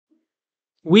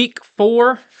Week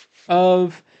 4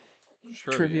 of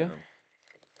trivia.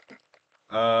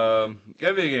 Got a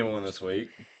video game one this week,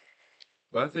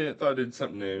 but I thought I did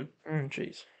something new.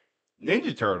 Jeez.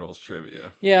 Ninja Turtles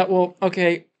trivia. Yeah, well,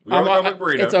 okay. We are the comic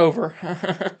Burrito. It's over.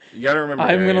 You gotta remember,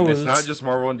 I'm gonna lose. It's not just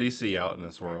Marvel and DC out in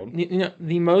this world. You know,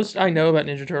 the most I know about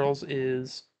Ninja Turtles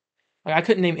is I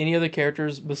couldn't name any other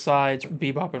characters besides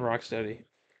Bebop and Rocksteady.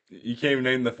 You can't even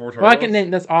name the 4 turtles? Well, I can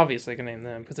name. That's obvious. I can name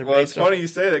them because they're. Well, it's funny you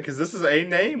say that because this is a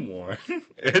name one.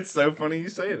 It's so funny you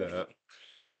say that.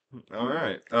 All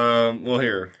right. Well,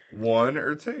 here, 1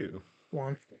 or 2.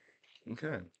 1.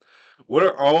 Okay. What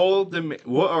are all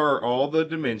the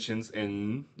dimensions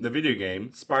in the video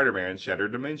game Spider-Man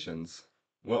Shattered Dimensions?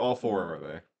 What all 4 are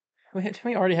they? Didn't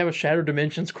we already have a Shattered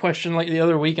Dimensions question like the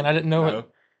other week, and I didn't know it?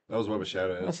 That was Web of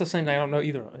Shadow. That's the same thing. I don't know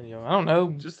either. I don't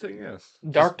know. Just take a guess.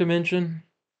 Dark Dimension.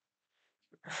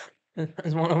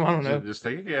 Is one of them. I don't know. Just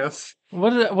take a guess.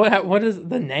 What is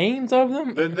the names of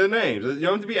them? The names. You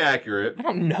don't have to be accurate. I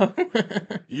don't know.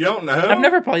 You don't know? I've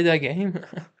never played that game.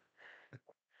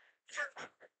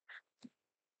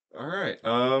 All right.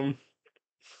 Let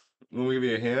me give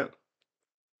you a hint.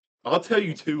 I'll tell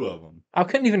you 2 of them. I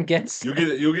couldn't even guess. You'll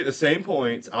get the same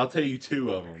points. I'll tell you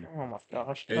 2 of them. Oh my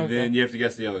gosh. And then you have to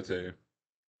guess the other 2.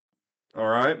 All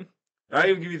right. I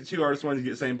even give you the 2 hardest ones. You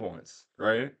get the same points.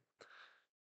 Right?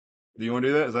 Do you want to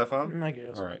do that? Is that fun? I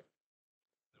guess. All right.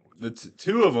 The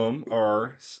 2 of them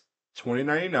are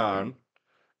 2099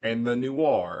 and the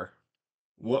Noir.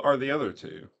 What are the other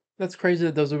 2? That's crazy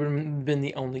that those would have been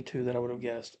the only 2 that I would have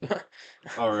guessed.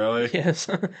 Oh, really? Yes.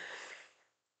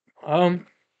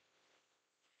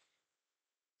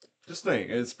 Just think.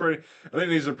 It's pretty. I think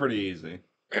these are pretty easy.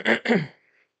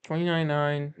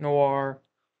 2099 Noir.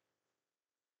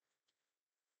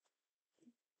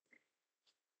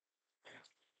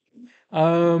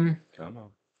 Come on.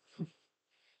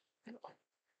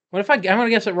 What if I'm gonna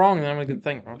guess it wrong and then I'm gonna get the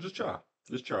thing wrong? Just try.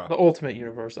 The Ultimate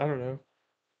Universe. I don't know.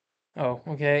 Oh,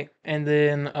 okay. And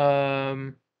then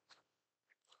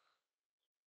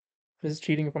is it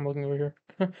cheating if I'm looking over here?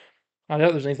 I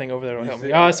doubt there's anything over there that'll help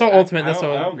me. Oh, I saw Ultimate. I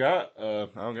don't got the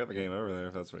game over there.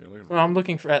 If that's what you're looking for. Well, I'm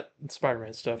looking at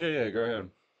Spider-Man stuff. Yeah. Go ahead.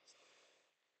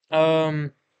 Well,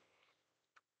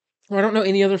 I don't know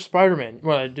any other Spider-Man.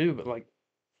 Well, I do, but like,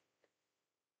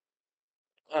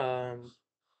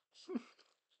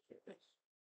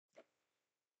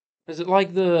 is it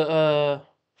like the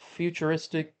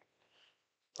futuristic,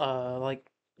 like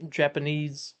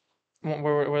Japanese,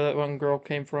 where that one girl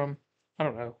came from? I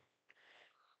don't know.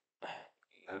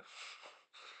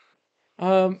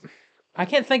 I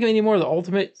can't think of any more of the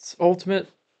Ultimate. So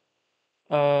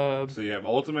you have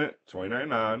Ultimate,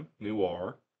 2099,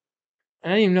 Noir. I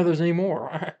didn't even know there's any more.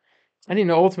 I didn't even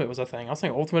know Ultimate was a thing. I was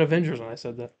thinking Ultimate Avengers when I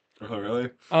said that. Oh, really?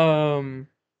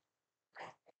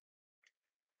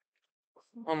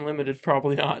 Unlimited,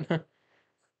 probably not.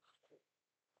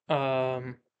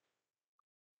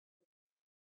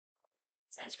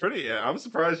 It's pretty. Yeah, I'm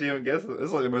surprised you haven't guessed it.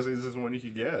 It's like the most easiest one you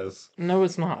could guess. No,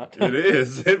 it's not. It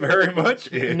is. It very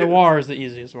much is. Noir is the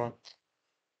easiest one.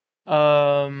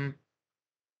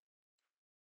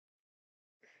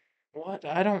 What?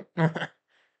 I don't.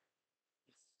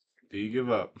 Do you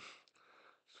give up?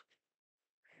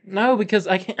 No, because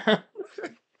I can't.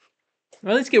 I'll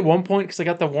at least get 1 point because I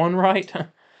got the 1 right.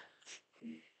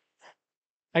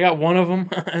 I got 1 of them,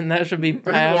 and that should be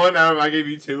half. 1 out of I gave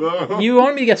you 2 of them. You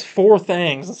wanted me to guess 4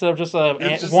 things instead of just one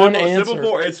answer. Simple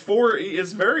 4. It's 4.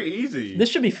 It's very easy. This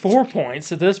should be 4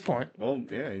 points at this point. Well,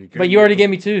 yeah. But you already gave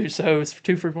me 2, so it's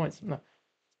 2 free points. No.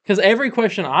 Because every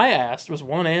question I asked was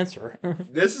 1 answer.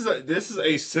 This is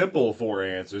a simple 4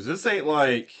 answers. This ain't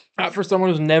like not for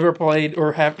someone who's never played or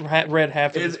read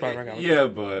half of the Spider-Man comics. Yeah,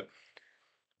 but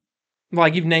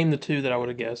like you've named the 2 that I would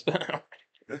have guessed.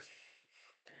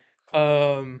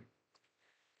 I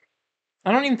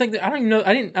don't even think that I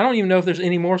don't even know if there's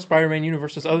any more Spider-Man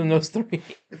universes other than those 3.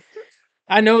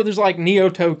 I know there's like Neo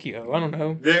Tokyo. I don't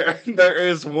know. There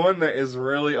is one that is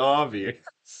really obvious.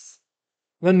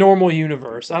 The normal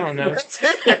universe. I don't know.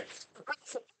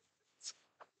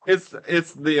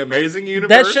 It's the Amazing Universe.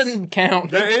 That shouldn't count.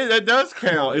 That does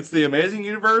count. It's the Amazing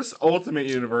Universe, Ultimate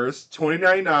Universe,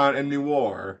 2099, and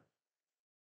Noir.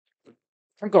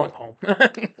 I'm going home.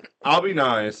 I'll be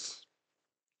nice.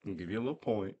 I'll give you a little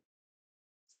point.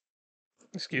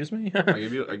 Excuse me? I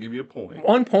give you a point.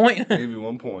 1 point? I give you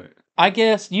 1 point. I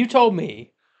guess you told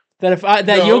me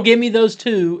that you'll give me those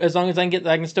 2 as long as I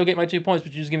can still get my 2 points,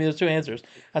 but you just give me those 2 answers.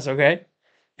 That's okay.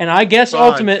 And I guess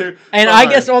Ultimate, I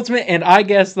guess Ultimate, and I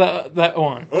guess that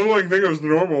one. I don't think it was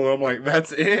normal. I'm like,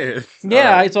 that's it.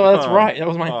 Yeah, right, so that's right. That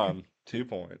was my 2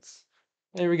 points.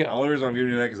 There we go. The only reason I'm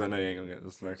giving you that because I know you ain't gonna get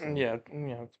this next one. Yeah.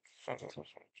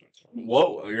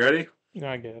 Whoa, are you ready?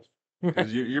 I guess.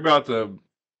 Because you're about to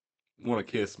want to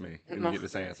kiss me when you get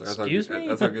this answer. Excuse me?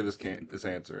 That's how good this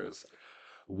answer is.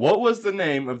 What was the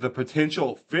name of the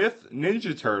potential 5th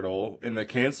Ninja Turtle in the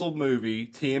canceled movie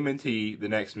TMNT: The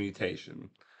Next Mutation?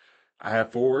 I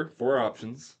have four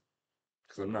options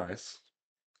because I'm nice.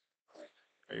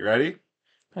 Are you ready?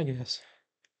 I guess.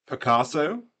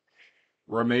 Picasso,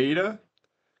 Ramita,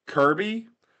 Kirby,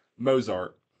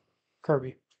 Mozart.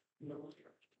 Kirby.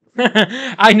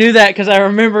 I knew that because I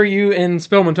remember you and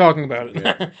Spillman talking about it.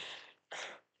 Yeah.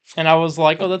 And I was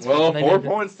like, oh, that's well, fine. 4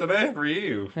 points today for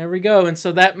you. There we go. And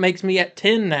so that makes me at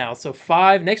 10 now. So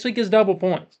 5. Next week is double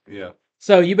points. Yeah.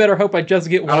 So you better hope I just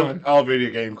get one. I'll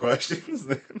video game questions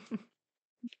then.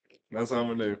 That's what I'm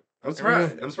gonna do. I'm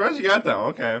surprised you got that one.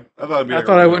 Okay. I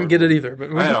thought I wouldn't get it either.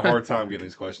 But I had a hard time getting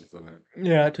these questions in there.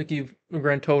 Yeah, it took you a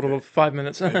grand total of 5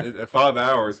 minutes. At 5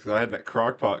 hours because I had that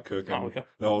crock pot cooking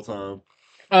the whole time.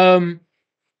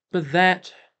 But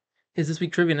that is this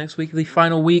week trivia. Next week, the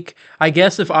final week. I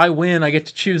guess if I win, I get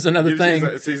to choose another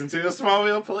thing. Season 2 of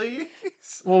Smallville,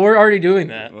 please. Well, we're already doing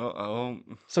that. Well,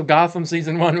 so Gotham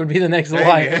season 1 would be the next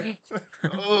light.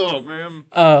 Oh man.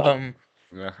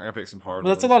 Yeah, I gotta pick some hard.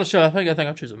 Well, that's a lot of shows. I think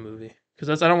I'll choose a movie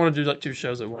because I don't want to do like 2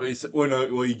 shows at once.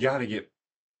 Well, you gotta get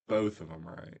both of them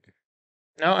right.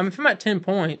 No, I mean if I'm at 10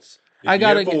 points, I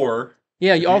gotta get 4.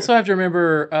 Yeah, you also have to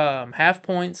remember half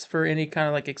points for any kind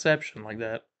of like exception like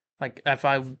that. Like if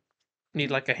I need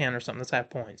like a hint or something, that's half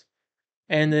points.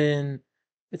 And then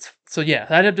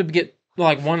I'd have to get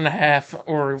like 1.5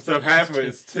 or. So if half of it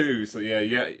is 2, so yeah.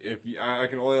 I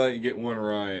can only let you get 1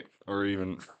 right, or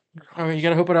even. I mean, you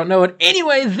gotta hope I don't know it.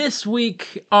 Anyway, this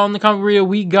week on the Comic Burrito,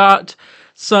 we got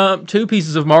 2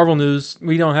 pieces of Marvel news.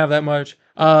 We don't have that much.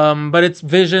 But it's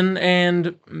Vision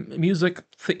and music,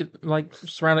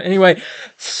 surrounded. Anyway,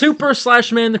 Super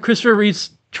 /Man, the Christopher Reeve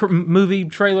movie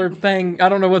trailer thing. I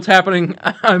don't know what's happening.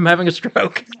 I'm having a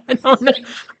stroke. I don't know.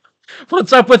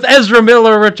 What's up with Ezra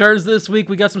Miller returns this week.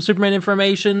 We got some Superman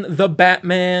information, the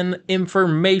Batman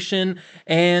information,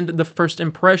 and the first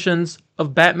impressions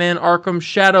of Batman Arkham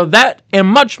Shadow. That and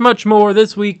much, much more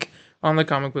this week on the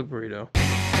Comic Book Burrito.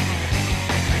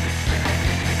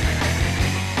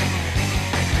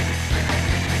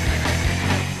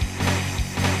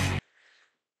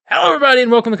 Hello, everybody, and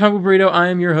welcome to Comic Book Burrito. I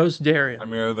am your host, Darien.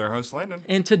 I'm your other host, Landon.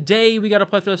 And today, we got a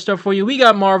plethora of stuff for you. We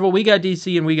got Marvel, we got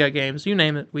DC, and we got games. You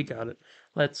name it, we got it.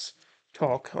 Let's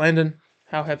talk. Landon,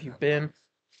 how have you been?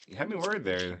 You had me worried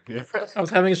there. Yeah. I was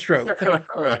having a stroke.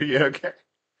 Yeah, okay.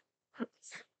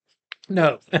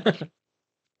 No. No.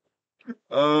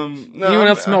 Anyone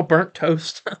else smell burnt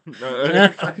toast?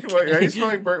 Are you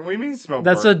smelling burnt? What do you mean smell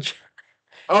That's burnt?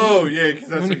 Oh, yeah, because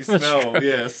that's what you smell.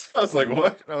 Yes. I was like,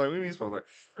 what? I was like, what do you mean smell burnt?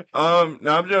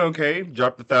 No, I'm doing okay.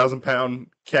 Dropped a 1,000-pound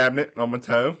cabinet on my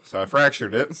toe, so I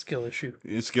fractured it. Skill issue.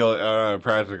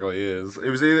 Practically is. It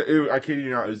was either, I kid you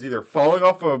not, it was either falling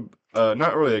off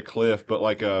not really a cliff, but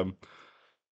like I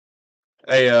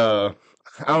don't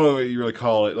know what you really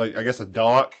call it, like I guess a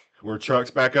dock where trucks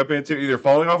back up into, either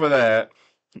falling off of that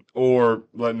or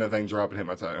letting that thing drop and hit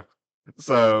my toe.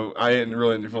 So I didn't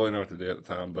really fully know what to do at the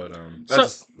time, but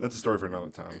that's a story for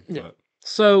another time. Yeah. But.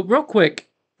 So real quick,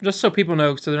 just so people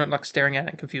know, so they're not like staring at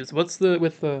it and confused. What's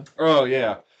with the? Oh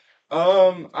yeah,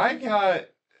 I got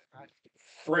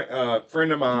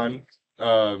friend of mine.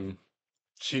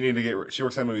 She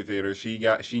works at a movie theater. She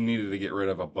needed to get rid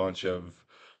of a bunch of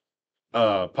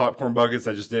popcorn buckets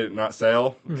that just did not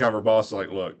sell. Mm-hmm. Kind of her boss was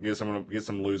like, look, get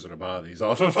some loser to buy these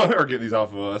off of or get these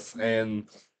off of us. And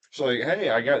she's like,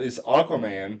 hey, I got this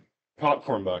Aquaman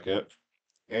popcorn bucket.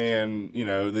 And,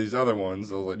 these other ones,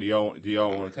 I was like, do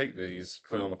y'all want to take these,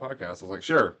 put it on the podcast? I was like,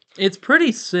 sure. It's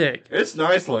pretty sick. It's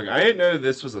nice looking. I didn't know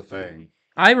this was a thing.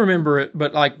 I remember it,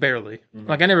 but like barely. Mm-hmm.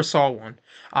 Like I never saw one.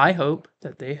 I hope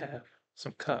that they have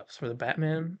some cups for the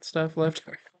Batman stuff left.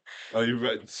 Oh, you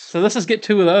bet. So let's just get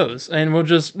 2 of those, and we'll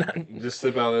just sip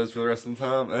out of those for the rest of the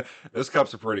time. Those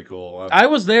cups are pretty cool. I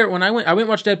was there when I went and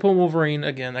watched Deadpool and Wolverine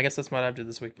again. I guess that's what I did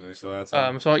this week. So that's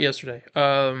saw it yesterday.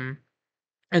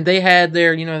 And they had they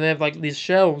have like these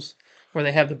shelves where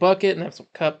they have the bucket and they have some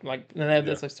cup, and they have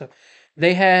this like stuff.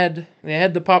 They had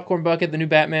the popcorn bucket, the new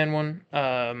Batman one,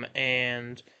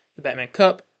 and the Batman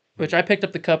cup, which I picked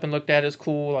up the cup and looked at. It's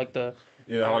cool, like the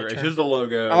here's the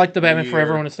logo. I like the Batman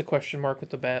Forever one. It's the question mark with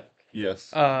the bat.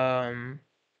 Yes. And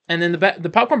then the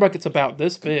popcorn bucket's about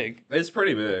this big. It's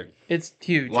pretty big. It's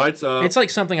huge. Lights up. It's like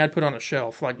something I'd put on a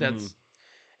shelf. Like that's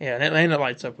and it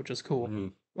lights up, which is cool. Mm-hmm.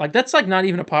 Like that's like not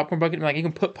even a popcorn bucket. Like you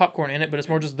can put popcorn in it, but it's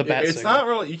more just the bat. It's not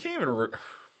really. You can't even.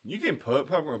 You can put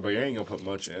popcorn, but you ain't gonna put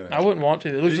much in it. I wouldn't want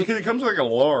to. It comes like a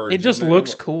large. It just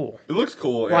looks cool. It looks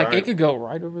cool. Yeah, like it could go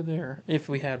right over there if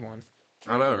we had one.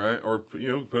 I know, right? Or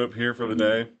put up here for the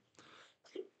day,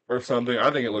 or something.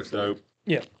 I think it looks dope.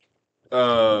 Yeah.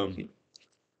 That's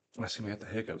gonna be at the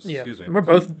hiccups. Yeah. Excuse me. We're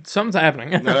both. Something's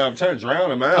happening. No, I'm trying to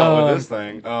drown him out with this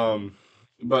thing.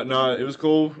 But no, it was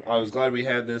cool. I was glad we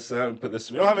had this. Put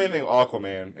this. We don't have anything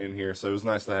Aquaman in here, so it was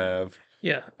nice to have.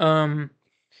 Yeah.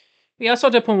 Yeah, I saw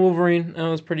Deadpool and Wolverine. That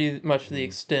was pretty much the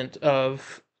extent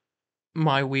of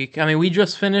my week. I mean, we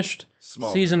just finished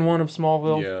season 1 of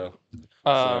Smallville. Yeah.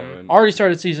 Already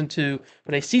started season 2,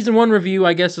 but a season 1 review,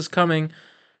 I guess, is coming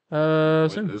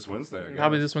soon. This Wednesday.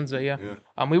 Probably this Wednesday, yeah.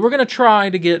 We were gonna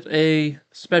try to get a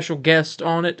special guest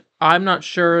on it. I'm not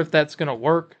sure if that's gonna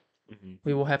work. Mm-hmm.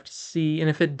 We will have to see, and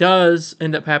if it does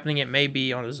end up happening, it may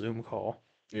be on a Zoom call.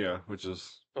 Yeah, which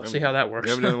is. We'll see how that works. We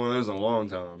haven't done one of those in a long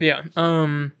time. Yeah.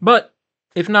 But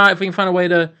if not, if we can find a way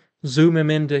to zoom him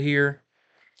into here,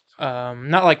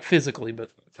 not like physically,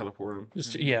 but teleport him.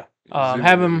 Just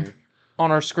have him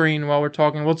on our screen while we're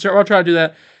talking. I'll try to do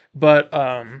that. But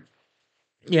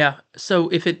yeah. So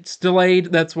if it's delayed,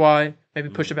 that's why. Maybe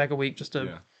push it back a week just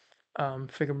to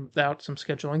figure out some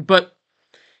scheduling. But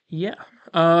yeah.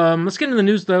 Let's get into the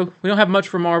news though. We don't have much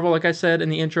for Marvel, like I said in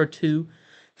the intro to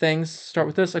things. Start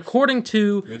with this. According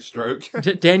to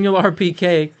Daniel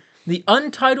RPK, the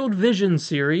Untitled Vision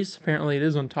series, apparently it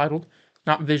is untitled,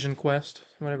 not Vision Quest,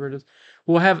 whatever it is,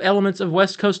 will have elements of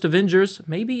West Coast Avengers,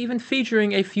 maybe even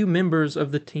featuring a few members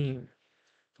of the team.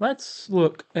 Let's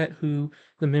look at who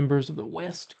the members of the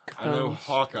West Coast I know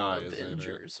Hawkeye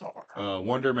Avengers is in it. Are.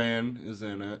 Wonder Man is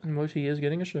in it. In which he is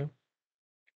getting a show.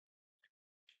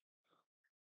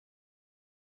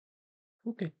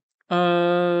 Okay.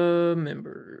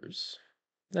 Members.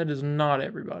 That is not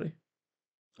everybody.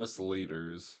 That's the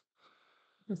leaders.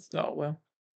 Well.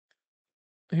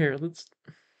 Here, let's.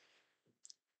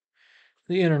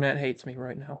 The internet hates me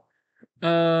right now.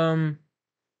 I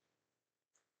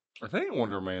think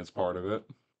Wonder Man's part of it.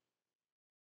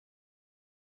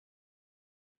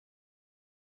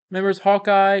 Members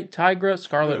Hawkeye, Tigra,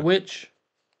 Scarlet Witch.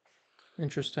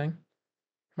 Interesting.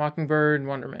 Mockingbird and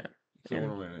Wonder Man. So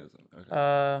Wonder Man isn't.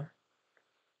 Okay.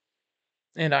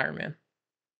 And Iron Man.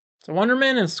 So Wonder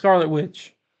Man and Scarlet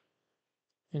Witch.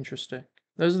 Interesting.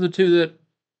 Those are the two that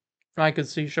I could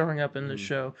see showing up in this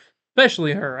show.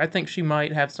 Especially her. I think she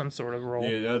might have some sort of role.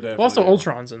 Yeah, definitely. Well, also,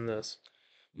 Ultron's in this.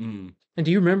 Mm. And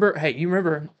do you remember... Hey, you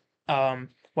remember...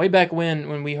 way back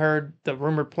when we heard the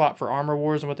rumored plot for Armor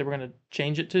Wars and what they were going to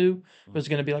change it to, it was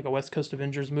going to be like a West Coast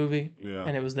Avengers movie. Yeah.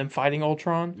 And it was them fighting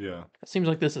Ultron. Yeah. It seems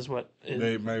like this is what...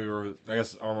 They maybe were... I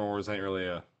guess Armor Wars ain't really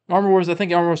a... Armor Wars, I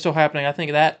think Armor Wars is still happening. I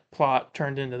think that plot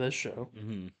turned into this show.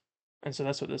 Mm-hmm. And so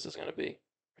that's what this is going to be.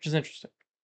 Which is interesting.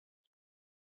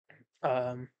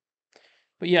 But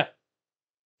yeah.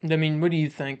 I mean, what do you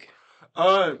think?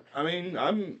 I mean,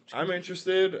 I'm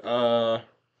interested. I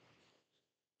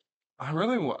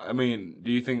mean,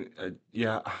 do you think?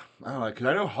 Yeah, I don't know, because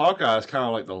I know Hawkeye is kind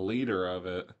of like the leader of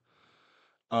it.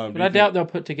 But I doubt they'll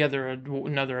put together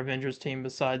another Avengers team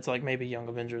besides like maybe Young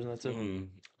Avengers, and that's it.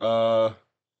 Mm-hmm.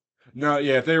 No,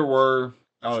 yeah, if there were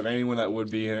anyone that would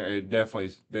be in it,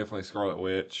 definitely Scarlet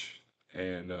Witch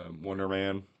and Wonder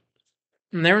Man.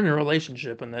 And they're in a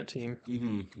relationship in that team.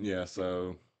 Mm-hmm. Yeah,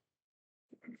 so.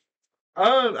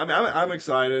 I mean, I'm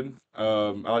excited. I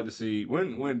like to see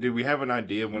when do we have an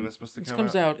idea of when it's supposed to come out?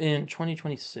 This comes out in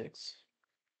 2026.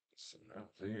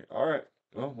 All right.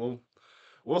 Well,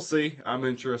 we'll see. I'm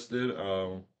interested.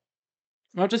 I'll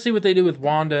have to see what they do with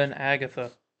Wanda and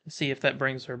Agatha. See if that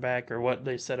brings her back or what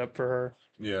they set up for her.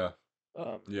 Yeah.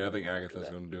 Yeah, I think Agatha's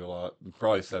going to do a lot.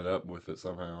 Probably set up with it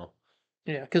somehow.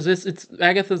 Yeah, because it's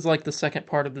Agatha's like the second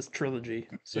part of this trilogy,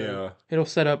 so yeah, it'll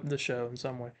set up the show in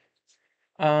some way.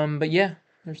 But yeah,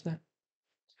 there's that.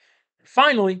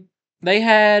 Finally, they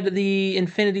had the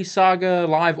Infinity Saga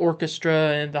live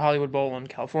orchestra in the Hollywood Bowl in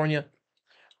California.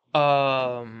 They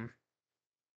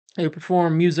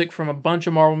performed music from a bunch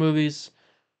of Marvel movies,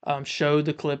 showed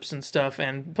the clips and stuff,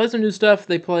 and played some new stuff.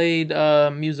 They played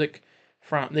music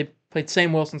they played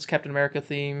Sam Wilson's Captain America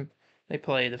theme. They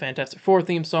played the Fantastic Four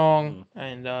theme song,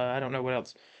 and I don't know what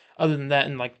else other than that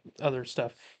and like other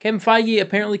stuff. Kevin Feige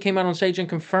apparently came out on stage and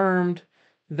confirmed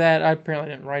that, I apparently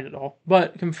didn't write it all,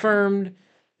 but confirmed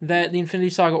that the Infinity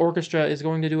Saga Orchestra is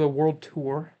going to do a world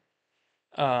tour,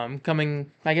 coming,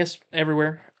 I guess,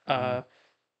 everywhere.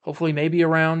 Hopefully maybe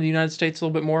around the United States a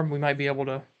little bit more. We might be able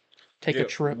to take a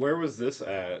trip. Where was this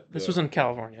at? This was in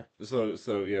California.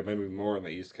 So yeah, maybe more on the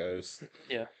East Coast.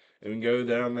 Yeah. And go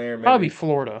down there. Maybe. Probably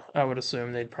Florida, I would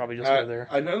assume. They'd probably just go there.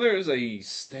 I know there's a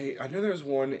state. I know there's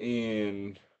one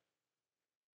in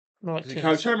I'm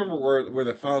trying to remember where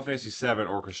the Final Fantasy VII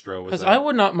Orchestra was. Because I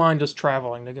would not mind just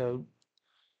traveling to go.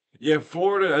 Yeah,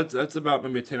 Florida. That's about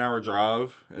maybe a 10-hour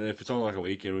drive, and if it's only like a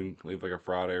weekend, we can leave like a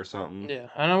Friday or something. Yeah,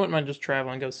 I wouldn't mind just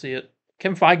traveling, go see it.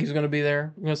 Kevin Feige's going to be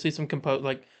there. We're going to see some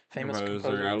famous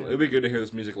composer. Yeah. It'd be good to hear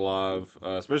this music live,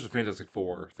 especially the Fantastic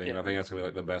Four thing. Yeah. I think that's gonna be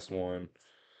like the best one.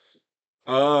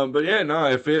 But yeah,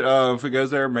 no, if it goes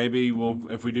there, maybe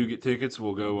if we do get tickets,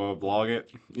 we'll go vlog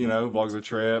it. Vlog the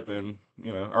trip, and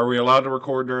are we allowed to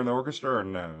record during the orchestra or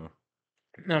no?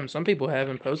 Some people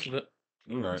haven't posted it.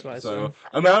 All right, so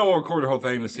I don't want to record the whole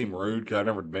thing to seem rude because I've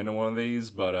never been to one of these,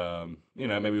 but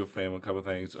maybe we'll film a couple of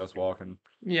things, us walking.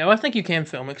 Yeah, well, I think you can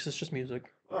film it because it's just music.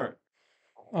 All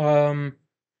right.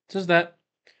 Just that,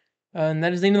 and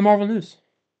that is the end of the Marvel news.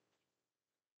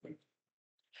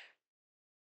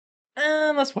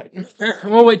 Let's wait.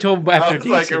 We'll wait till after DC.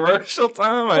 Like commercial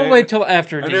time. We'll wait till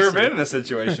after DC. I've never been in this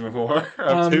situation before.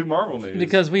 Of two Marvel news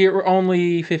because we are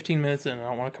only 15 minutes in. And I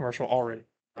don't want a commercial already.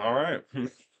 All right.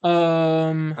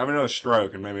 Have another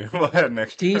stroke and maybe we'll head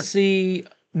next year. DC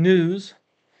news: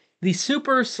 the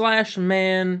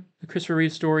Super/Man, the Christopher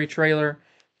Reeve story trailer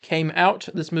came out.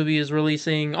 This movie is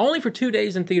releasing only for 2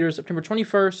 days in theaters, September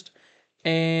 21st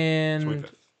and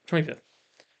 25th.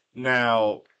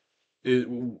 Now,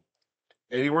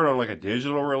 anywhere on like a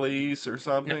digital release or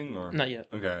something? No, not yet.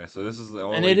 Okay, so this is the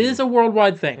only. And it is a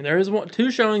worldwide thing. There is 2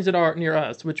 showings that are near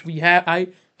us, which we have. I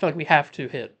feel like we have to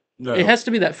hit. No. It has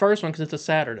to be that first one because it's a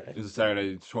Saturday. It's a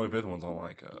Saturday. The 25th one's on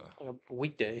like a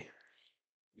weekday.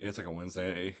 Yeah, it's like a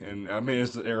Wednesday, and I mean,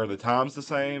 are the times the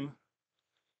same?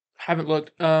 Haven't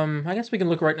looked. I guess we can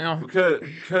look right now.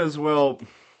 Because well,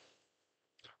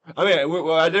 I mean,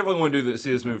 I definitely want to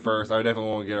see this movie first. I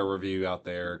definitely want to get a review out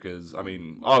there because I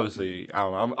mean, obviously, I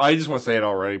don't know. I just want to say it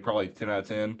already. Probably 10 out of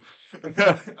 10.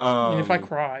 If I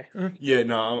cry. Yeah,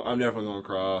 no, I'm definitely gonna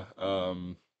cry.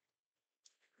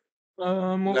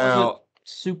 What was it?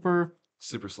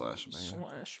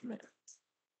 Super/Man.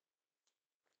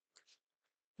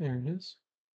 There it is.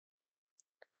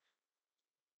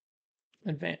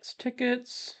 Advanced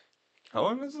tickets. How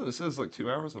long is it? It says like 2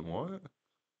 hours and what?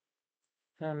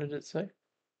 How did it say?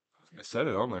 I said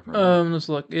it on there. Let's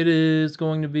look. It is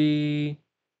going to be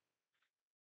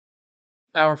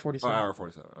hour 47. Oh, hour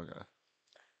 47. Okay.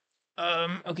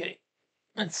 Okay.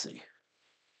 Let's see.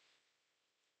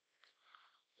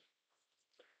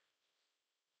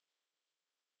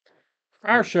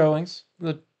 Our showings,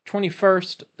 the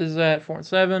 21st is at 4 and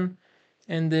 7,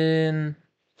 and then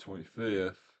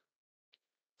 25th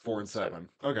 4 and 7.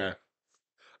 Okay.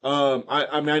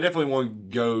 I mean, I definitely want to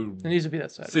go. It needs to be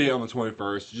that Saturday. See it on the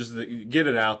 21st, just to get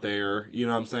it out there. You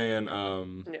know what I'm saying?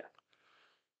 Yeah.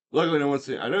 Luckily, no one's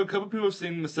seen. I know a couple people have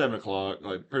seen the 7 o'clock,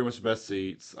 like pretty much the best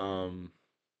seats. Yeah.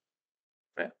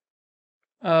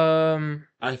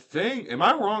 I think. Am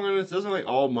I wrong on this? Doesn't like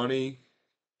all money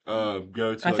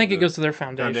go to? I think it goes to their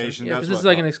foundation. Yeah, because this is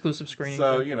like an exclusive screening.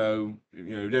 So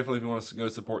definitely if you want to go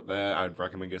support that, I'd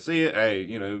recommend go see it. Hey,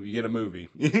 you get a movie,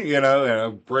 and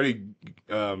a pretty,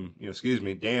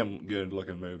 damn good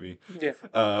looking movie. Yeah.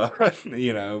 I'm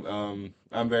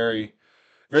very,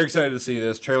 very excited to see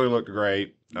this. Trailer looked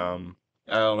great. I don't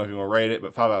know if you want to rate it,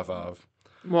 but 5 out of 5.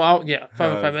 Well, 5 out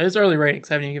of 5. It's early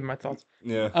ratings. I haven't even given my thoughts.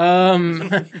 Yeah.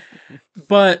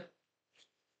 But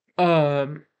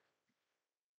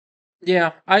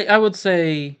yeah, I would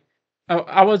say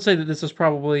that this is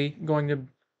probably going to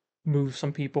move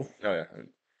some people. Oh yeah.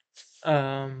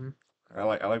 I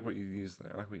like what you used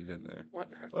there. I like what you did there. What?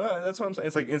 Well, that's what I'm saying.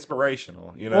 It's like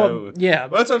inspirational, Well, yeah.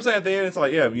 Well, that's what I'm saying. At the end, it's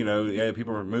like,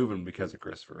 people are moving because of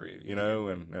Christopher Reeve, and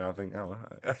I think, I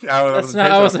thought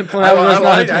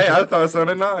it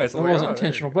sounded nice. It wasn't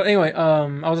intentional, but anyway,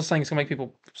 I was just saying it's gonna make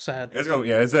people sad. It's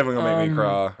definitely gonna make me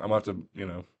cry. I'm gonna have to,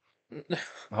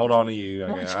 hold on to you.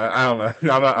 I don't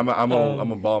know. I'm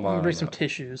gonna ball my. Bring some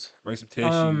tissues. Bring some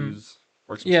tissues.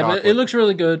 Yeah, but it looks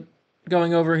really good.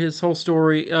 Going over his whole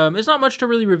story. It's not much to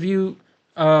really review.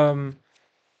 It was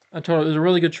a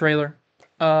really good trailer.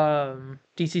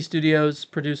 DC Studios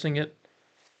producing it.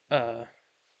 Sorry,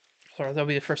 that'll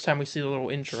be the first time we see the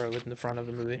little intro in the front of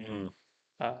the movie.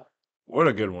 What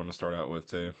a good one to start out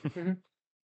with, too. Mm-hmm.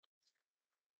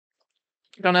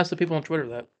 Don't ask the people on Twitter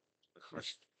that.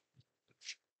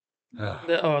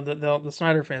 The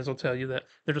Snyder fans will tell you that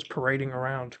they're just parading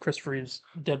around Christopher Reeve's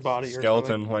dead body.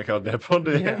 Skeleton, like how Deadpool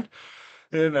did. Yeah.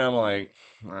 And I'm like,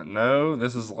 no,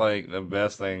 this is like the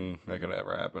best thing that could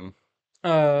ever happen.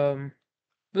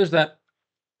 There's that.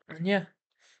 Yeah.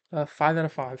 5 out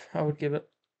of 5, I would give it.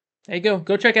 There you go.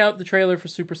 Go check out the trailer for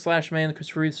Super/Man, the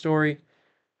Christopher Reeve story.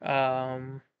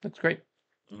 Looks great.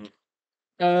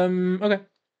 Mm-hmm. Okay.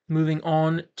 Moving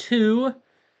on to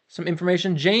some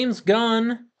information. James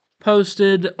Gunn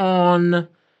posted on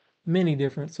many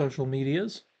different social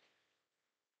medias.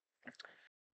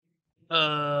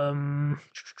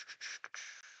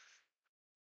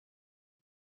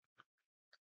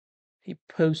 He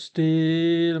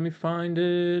posted, let me find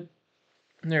it.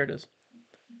 There it is.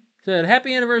 Said,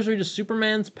 happy anniversary to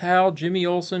Superman's pal, Jimmy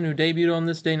Olsen, who debuted on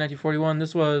this day, 1941.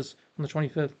 This was on the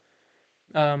 25th.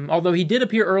 Although he did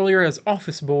appear earlier as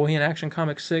Office Boy in Action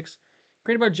Comics 6.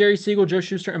 Created by Jerry Siegel, Joe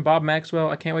Shuster, and Bob Maxwell.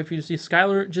 I can't wait for you to see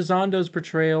Skylar Gizondo's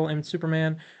portrayal in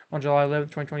Superman on July 11th,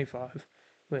 2025.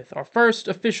 With our first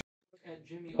official look at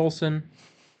Jimmy Olsen.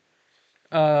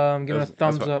 Giving a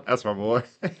thumbs up. That's my boy.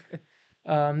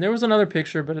 There was another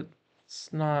picture, but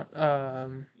it's not...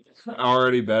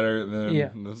 already better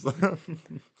than this.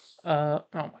 Oh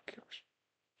my gosh.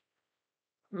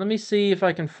 Let me see if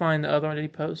I can find the other one. Did he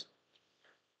post?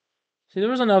 See, there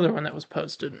was another one that was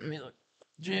posted. Let me look.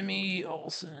 Jimmy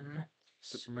Olsen.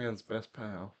 Superman's best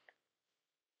pal.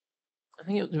 I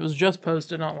think it was just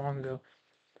posted not long ago.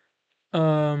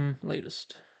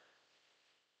 Latest.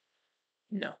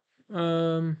 No.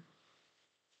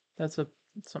 That's something.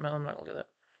 I'm not gonna look at that.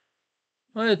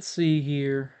 Let's see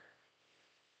here.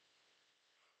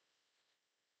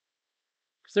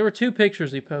 Because there were 2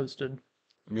 pictures he posted.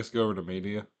 Just go over to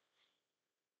media.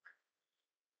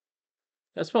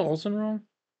 Did I spell Olsen wrong?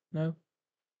 No.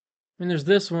 I mean, there's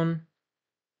this one.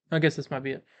 I guess this might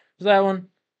be it. There's that one,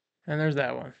 and there's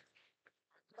that one.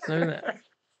 So that.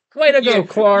 Way to go,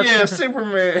 Clark! Yeah,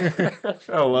 Superman.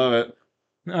 I love it.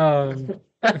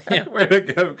 Yeah. Way to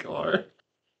go, Clark.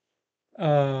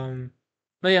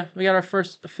 But yeah, we got our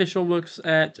first official looks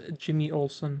at Jimmy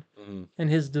Olsen and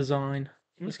his design.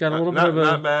 He's got a little bit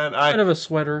of a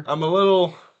sweater. I'm a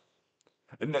little.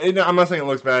 I'm not saying it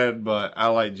looks bad, but I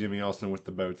like Jimmy Olsen with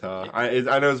the bow tie.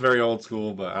 I know it's very old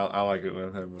school, but I like it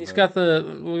with him. He's got the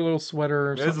little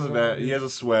sweater. This is bad. He has a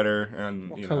sweater,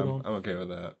 and I'm okay with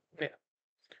that. Yeah.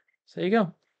 So there you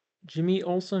go, Jimmy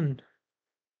Olsen.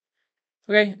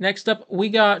 Okay, next up we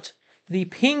got the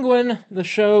Penguin, the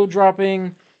show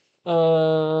dropping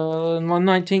on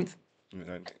 19th.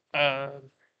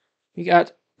 We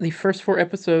got the first 4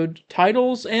 episode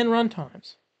titles and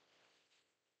runtimes.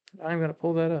 I'm going to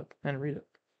pull that up and read it.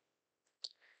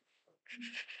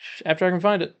 After I can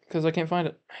find it, because I can't find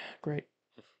it. Great.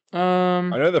 I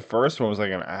know the first one was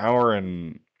like an hour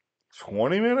and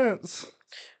 20 minutes.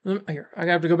 Here, I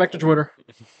have to go back to Twitter.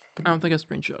 I don't think I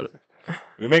screenshot it.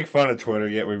 We make fun of Twitter,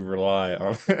 yet we rely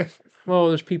on it. Well,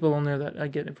 there's people on there that I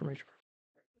get information from.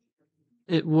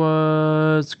 It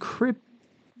was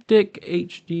Cryptic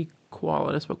HD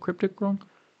Quality. I spelled cryptic wrong.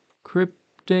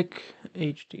 Cryptic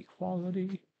HD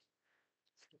Quality.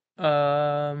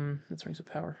 That's Rings of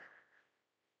Power.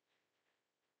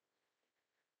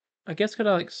 I guess could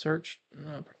I search?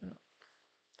 No, probably not.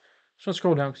 Just gonna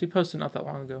scroll down because he posted not that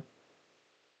long ago.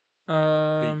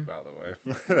 Peak, by the way.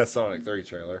 That Sonic 3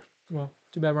 trailer. Well,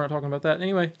 too bad we're not talking about that.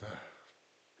 Anyway.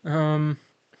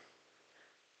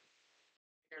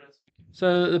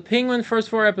 So the Penguin first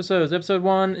 4 episodes. Episode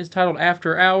 1 is titled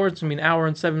After Hours. It's gonna be an hour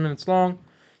and 7 minutes long.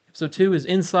 Episode 2 is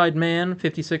Inside Man,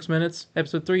 56 minutes.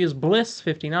 Episode 3 is Bliss,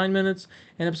 59 minutes.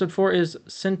 And episode 4 is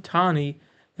Centani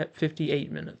at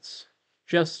 58 minutes.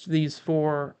 Just these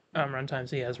 4 runtimes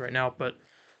he has right now, but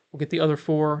we'll get the other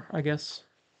 4, I guess.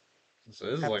 So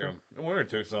this is like no wonder it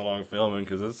took so long filming,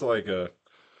 because it's like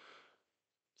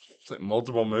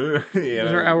multiple movies. These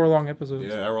are hour-long episodes.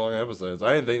 Yeah, hour-long episodes.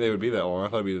 I didn't think they would be that long. I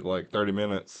thought it'd be like 30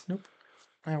 minutes. Nope.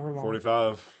 Hour-long.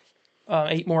 45.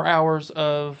 8 more hours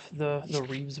of the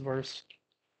Reeves verse.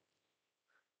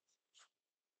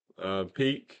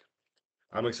 Peak.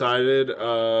 I'm excited.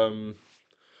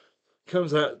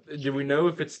 Comes out. Do we know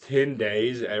if it's 10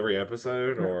 days every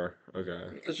episode or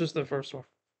okay? It's just the first one.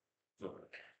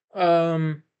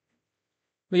 But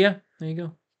yeah, there you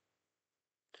go.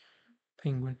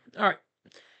 Penguin. All right.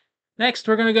 Next,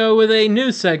 we're gonna go with a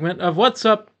news segment of What's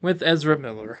Up with Ezra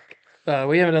Miller.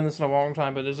 We haven't done this in a long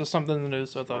time, but there's just something in the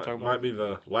news, so I thought I'd talk about it. Might be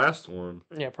the last one.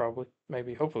 Yeah, probably.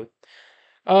 Maybe. Hopefully.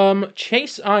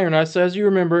 Chase Iron, so as you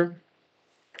remember,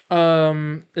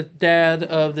 the dad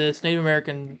of this Native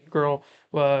American girl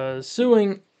was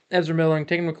suing Ezra Miller and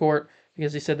taking him to court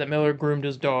because he said that Miller groomed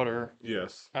his daughter.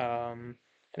 Yes. And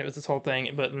it was this whole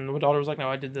thing, but the daughter was like, no,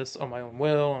 I did this on my own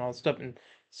will and all this stuff. And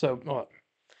so,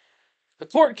 the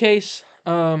court case,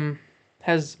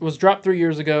 was dropped 3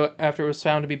 years ago after it was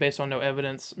found to be based on no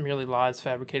evidence, merely lies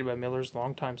fabricated by Miller's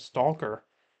longtime stalker.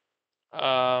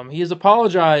 He has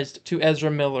apologized to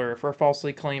Ezra Miller for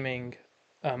falsely claiming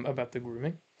about the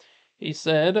grooming. He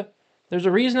said, there's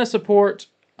a reason to support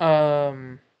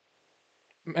Ezra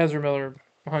Miller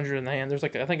 100 in the hand. There's I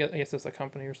guess it's a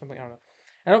company or something. I don't know.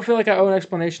 I don't feel like I owe an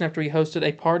explanation after we hosted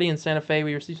a party in Santa Fe.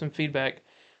 We received some feedback.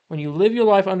 When you live your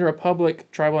life under a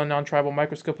public, tribal, and non-tribal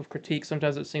microscope of critique,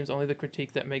 sometimes it seems only the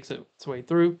critique that makes its way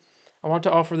through. I want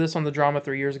to offer this on the drama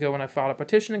 3 years ago when I filed a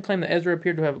petition and claimed that Ezra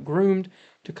appeared to have groomed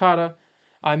Takata.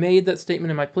 I made that statement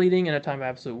in my pleading in a time of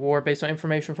absolute war based on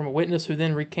information from a witness who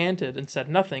then recanted and said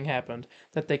nothing happened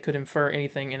that they could infer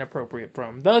anything inappropriate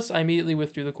from. Thus, I immediately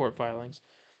withdrew the court filings.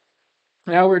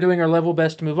 Now we're doing our level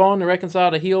best to move on, to reconcile,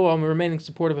 to heal, while remaining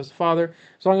supportive as a father.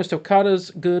 As long as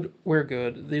Tokata's good, we're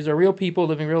good. These are real people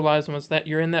living real lives, and once that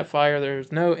you're in that fire,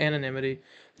 there's no anonymity.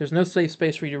 There's no safe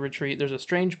space for you to retreat. There's a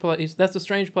strange place. That's a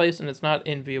strange place, and it's not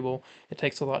enviable. It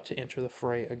takes a lot to enter the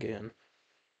fray again.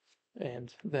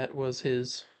 And that was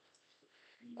his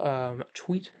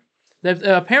tweet.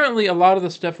 Apparently, a lot of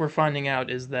the stuff we're finding out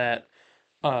is that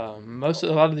a lot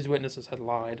of these witnesses had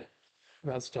lied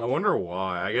about stuff. I wonder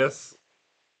why. I guess.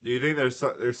 Do you think there's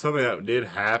something that did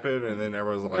happen, and then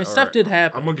everyone's like, stuff did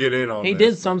happen. I'm gonna get in on. He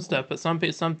did some stuff, but some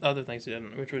other things he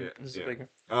didn't, which is bigger.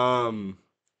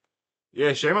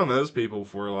 Yeah, shame on those people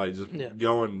for just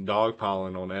going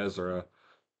dogpiling on Ezra.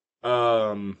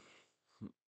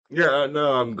 Yeah,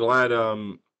 no, I'm glad.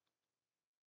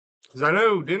 Because I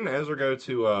know, didn't Ezra go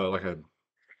to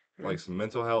some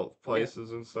mental health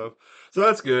places and stuff? So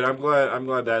that's good. I'm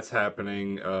glad that's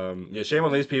happening. Yeah, shame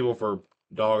on these people for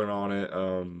dogging on it.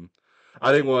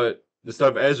 I think what the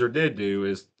stuff Ezra did do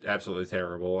is absolutely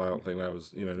terrible. I don't think that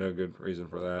was no good reason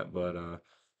for that. But I'm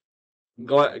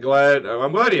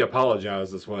glad he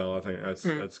apologized as well. I think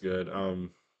that's good. I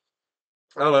don't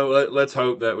know. Let's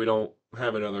hope that we don't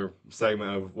have another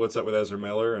segment of what's up with Ezra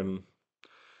Miller, and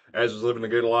Ezra's living a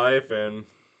good life, and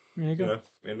into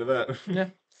that. Yeah.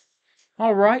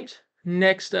 All right.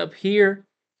 Next up here,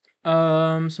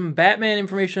 some Batman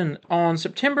information on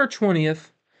September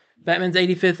 20th, Batman's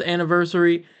 85th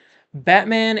anniversary.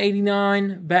 Batman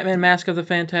 89, Batman Mask of the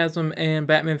Phantasm, and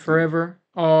Batman Forever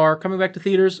are coming back to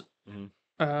theaters.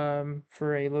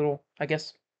 For a little, I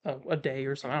guess, a day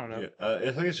or something. I don't know. Yeah,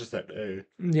 I think it's just that day.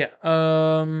 Yeah.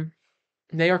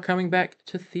 They are coming back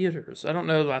to theaters. I don't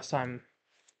know the last time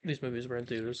these movies were in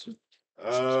theaters. Yeah,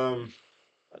 I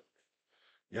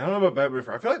don't know about Batman.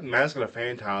 I feel like Mask of the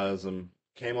Phantasm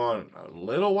came on a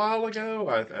little while ago.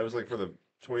 I was for the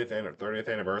 20th and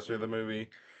 30th anniversary of the movie.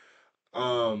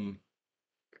 No,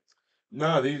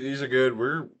 these are good.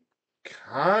 We're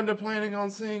kind of planning on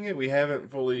seeing it. We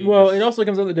haven't fully. Well, it also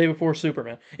comes out the day before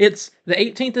Superman. It's the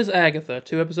 18th is Agatha,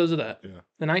 2 episodes of that. Yeah.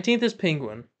 The 19th is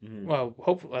Penguin. Mm-hmm. Well,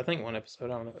 hopefully, I think 1 episode. I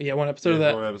don't know. Yeah, 1 episode of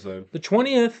that. 1 episode. The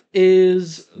 20th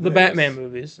is the Batman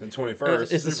movies. And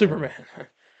 21st is the Superman.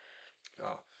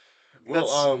 Oh.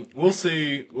 Well, we'll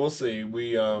see. We'll see.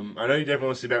 We I know you definitely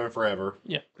want to see Batman Forever.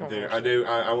 Yeah. I do.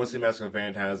 I want to see Mask of the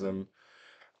Phantasm.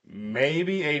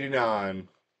 Maybe 89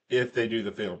 if they do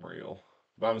the film reel.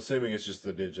 But I'm assuming it's just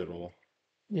the digital.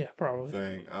 Yeah, probably.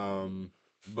 Thing.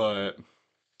 But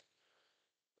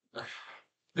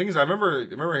thing is, I remember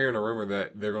hearing a rumor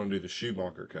that they're going to do the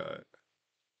Schumacher cut,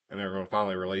 and they're going to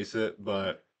finally release it.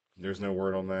 But there's no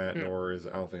word on that, nor is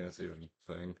I don't think that's even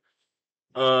a thing.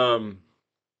 But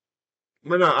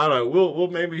no, I don't know.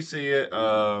 We'll maybe see it.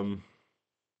 I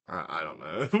don't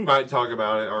know. Might talk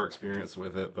about it, our experience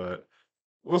with it, but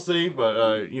we'll see.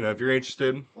 But if you're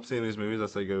interested in seeing these movies, I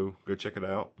say go check it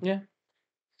out. Yeah.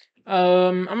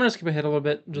 I'm gonna skip ahead a little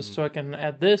bit just so I can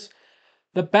add this.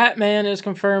 The Batman is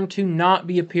confirmed to not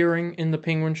be appearing in the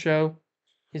Penguin show.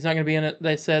 He's not going to be in it.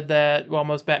 They said that while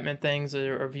most Batman things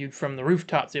are viewed from the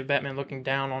rooftops, you have Batman looking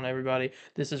down on everybody.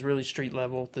 This is really street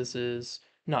level. This is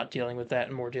not dealing with that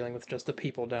and more dealing with just the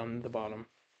people down the bottom.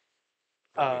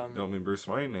 Don't mean Bruce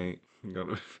Wayne ain't.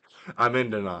 I'm in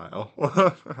denial.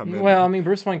 I mean,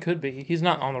 Bruce Wayne could be. He's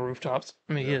not on the rooftops.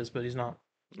 I mean, he is, but he's not.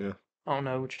 Yeah. I don't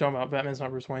know what you're talking about. Batman's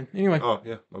not Bruce Wayne. Anyway. Oh,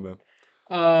 yeah. My bad.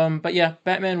 But yeah,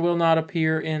 Batman will not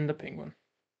appear in the Penguin.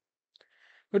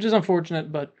 Which is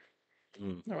unfortunate, but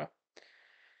oh well.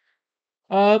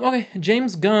 Okay,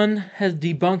 James Gunn has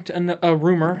debunked a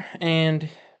rumor,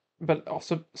 but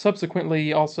also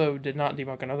subsequently also did not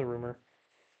debunk another rumor.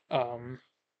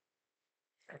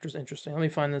 Which is interesting. Let me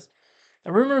find this.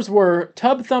 The rumors were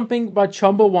Tub Thumping by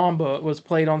Chumbawamba was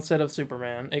played on set of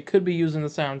Superman. It could be used in the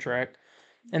soundtrack.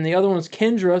 And the other one is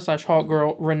Kendra /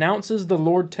 Hawkgirl renounces the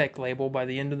Lord Tech label by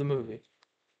the end of the movie.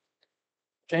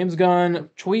 James Gunn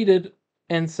tweeted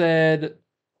and said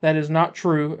that is not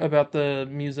true about the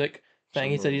music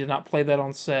thing. He said he did not play that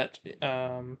on set.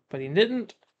 But he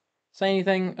didn't say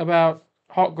anything about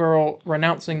Hawkgirl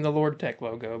renouncing the Lord Tech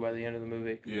logo by the end of the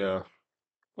movie. Yeah.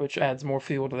 Which adds more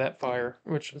fuel to that fire,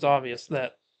 which is obvious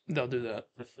that they'll do that.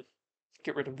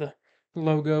 Get rid of the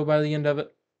logo by the end of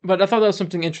it. But I thought that was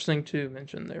something interesting to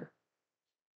mention there.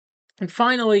 And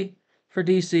finally, for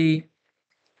DC,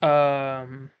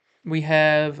 we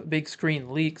have big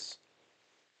screen leaks.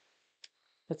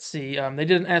 Let's see. They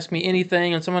didn't ask me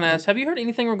anything, and someone asked, "Have you heard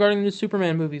anything regarding the new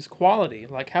Superman movie's quality?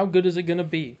 Like, how good is it gonna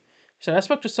be?" So I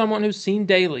spoke to someone who's seen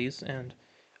dailies, and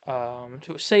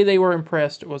to say they were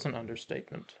impressed was an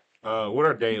understatement. What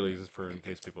are dailies in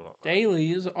case people don't know?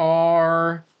 Dailies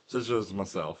are. Such as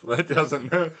myself that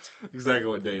doesn't know exactly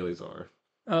what dailies are.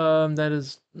 That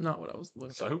is not what I was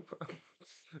looking for. Soap.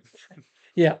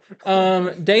 Yeah.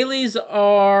 Dailies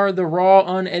are the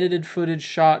raw, unedited footage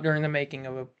shot during the making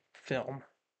of a film.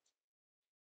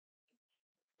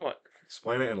 What?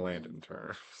 Explain it in Landon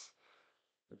terms.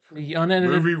 The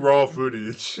unedited movie raw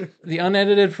footage. The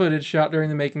unedited footage shot during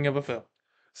the making of a film.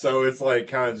 So it's like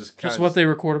kind of just what they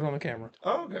recorded on the camera.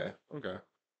 Oh, okay. Okay.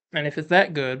 And if it's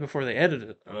that good before they edit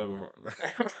it,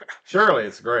 surely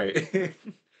it's great.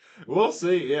 We'll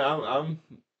see. Yeah, I'm.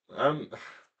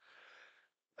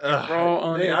 I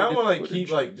don't want to keep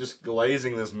like just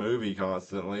glazing this movie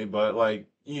constantly, but like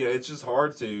it's just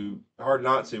hard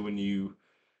not to when you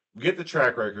get the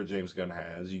track record James Gunn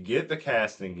has, you get the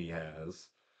casting he has,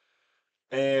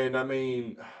 and I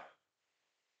mean,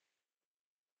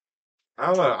 I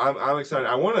don't know. I'm excited.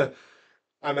 I want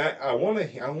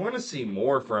to see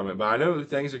more from it, but I know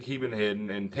things are keeping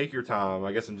hidden. And take your time.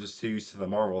 I guess I'm just too used to the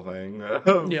Marvel thing.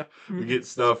 Yeah, we get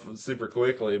stuff super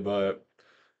quickly, but.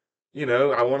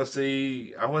 I want to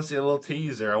see a little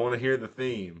teaser. I want to hear the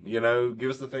theme. Give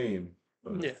us the theme.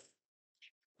 Yeah.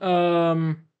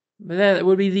 But that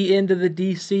would be the end of the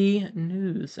DC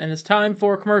news, and it's time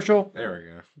for a commercial. There we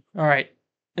go. All right,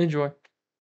 enjoy.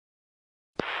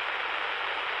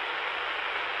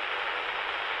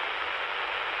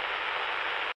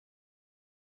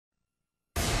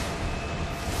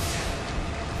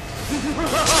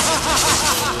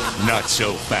 Not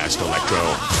so fast, Electro.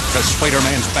 Because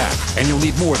Spider-Man's back, and you'll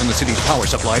need more than the city's power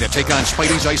supply to take on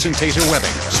Spidey's ice and taser webbing,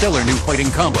 stellar new fighting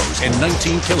combos, and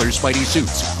 19 killer Spidey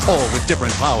suits, all with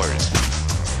different powers.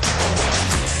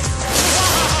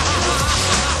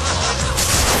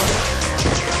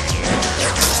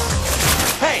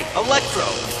 Hey, Electro!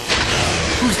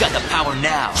 Who's got the power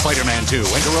now? Spider-Man 2,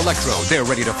 enter Electro. They're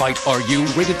ready to fight. Are you?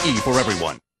 Rated E for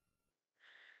everyone.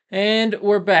 And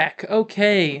we're back.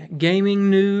 Okay, gaming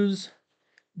news.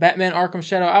 Batman Arkham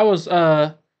Shadow. I was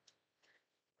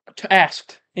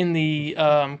asked in the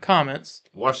comments.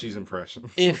 Watch these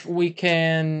impressions. If we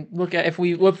can look at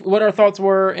what our thoughts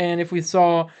were, and if we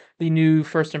saw the new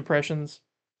first impressions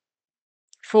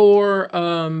for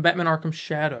Batman Arkham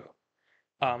Shadow.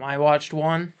 I watched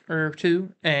 1 or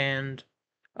 2, and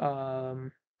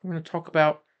we're going to talk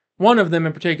about one of them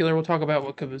in particular. We'll talk about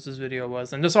what Cabooses' video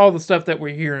was, and just all the stuff that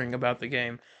we're hearing about the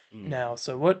game now.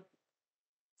 So what?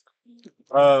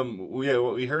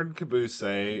 What we heard Caboose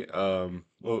say,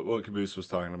 what Caboose was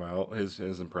talking about, his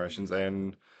impressions,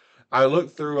 and I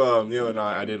looked through, and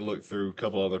I did look through a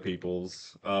couple other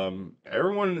people's.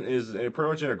 Everyone is pretty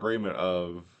much in agreement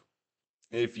of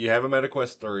if you have a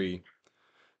MetaQuest 3,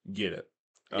 get it.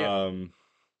 Yeah.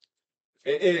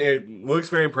 It looks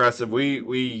very impressive.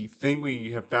 We think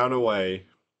we have found a way.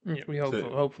 Yeah, we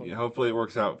hopefully. Hopefully it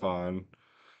works out fine.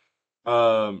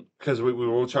 Because we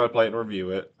will try to play it and review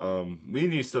it.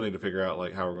 We still need to figure out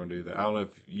like how we're going to do that. I don't know if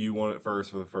you want it first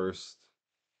for the first,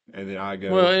 and then I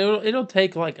go. Well, it'll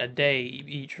take like a day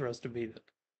each for us to beat it.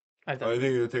 I think. Oh, you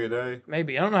think it'll take a day?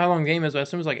 Maybe. I don't know how long the game is, but I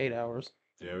assume it's like 8 hours.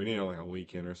 Yeah, we need like a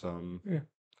weekend or something. Yeah.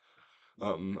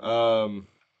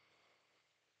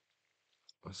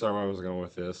 Sorry where I was going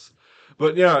with this.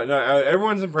 But yeah, no,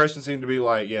 everyone's impression seemed to be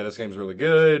like, yeah, this game's really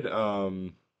good.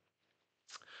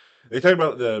 They talked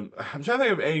about I'm trying to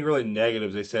think of any really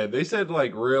negatives they said. They said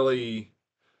like really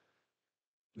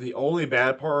the only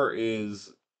bad part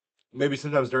is maybe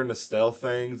sometimes during the stealth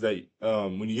things that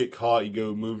when you get caught, you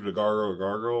go move to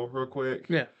gargle real quick.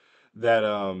 Yeah. That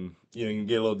you can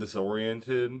get a little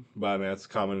disoriented, but I mean, that's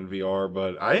common in VR.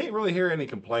 But I ain't really hear any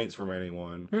complaints from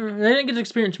anyone. They didn't get to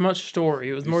experience much story.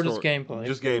 It was more just gameplay.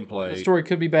 Just gameplay. The story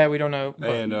could be bad. We don't know. But...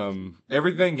 And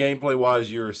everything gameplay wise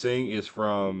you're seeing is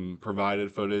from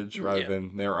provided footage rather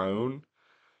than their own.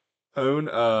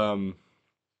 We'll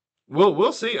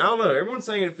see. I don't know. Everyone's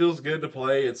saying it feels good to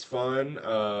play. It's fun.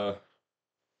 I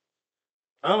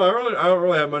don't know. I don't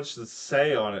really have much to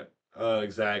say on it.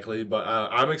 Exactly, but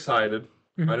I'm excited.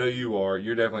 Mm-hmm. I know you are.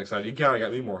 You're definitely excited. You kind of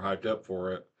got me more hyped up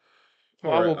for it.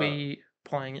 Well, I will be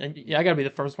playing. Yeah, I gotta be the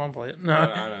first one to play it. No,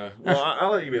 I know. Well,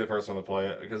 I'll let you be the first one to play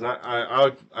it because I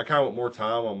kind of want more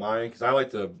time on mine because I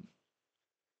like to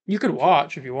You could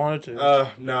watch if you wanted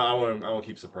to. No, I want to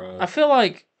keep surprised. I feel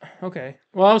like okay.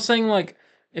 Well, I was saying like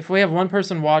if we have one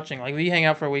person watching, like we hang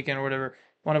out for a weekend or whatever,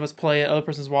 one of us play it, other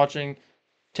person's watching,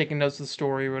 taking notes of the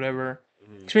story or whatever,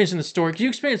 experiencing the story. Because you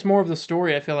experience more of the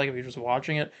story, I feel like, if you're just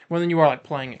watching it more than you are like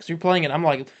playing it. Because you're playing it, I'm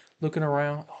like looking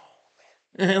around. Oh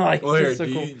man, like well, here, so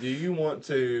cool. do you want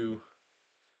to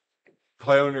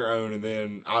play on your own and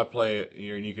then I play it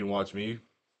and you can watch me?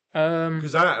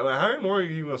 Because how more are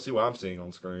you gonna see what I'm seeing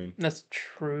on screen? That's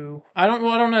true. I don't know.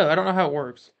 I don't know how it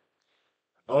works.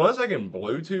 Unless I can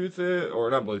Bluetooth it or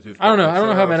not Bluetooth. I don't know. I don't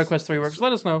know how MetaQuest 3 works.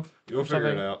 Let us know. You'll figure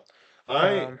it out.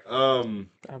 I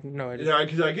have no idea. Yeah,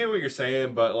 because I get what you're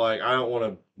saying, but like I don't want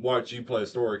to watch you play a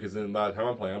story because then by the time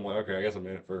I'm playing, I'm like, okay, I guess I'm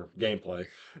in it for gameplay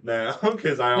now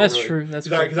because I don't. That's really, true. That's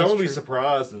true. true. Because I want to be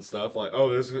surprised and stuff. Like, oh,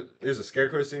 there's a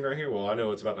scarecrow scene right here. Well, I know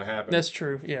what's about to happen. That's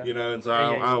true. Yeah. You know, and so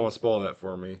I don't want to spoil that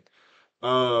for me.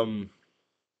 I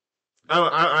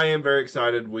am very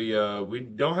excited. We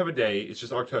don't have a date. It's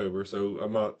just October, so a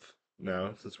month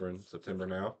now since we're in September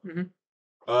now. Mm-hmm.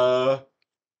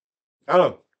 I don't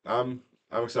know. I'm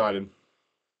excited.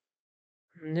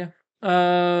 Yeah.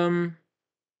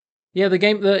 Yeah. The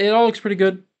game. It all looks pretty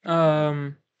good.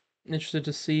 Interested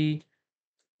to see,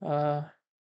 how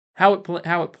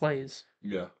it plays.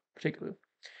 Yeah. Particularly.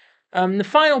 The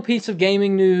final piece of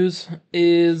gaming news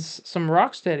is some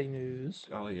Rocksteady news.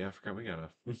 Oh yeah, I forgot we got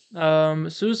a.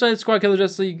 Suicide Squad Killer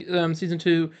Justice League season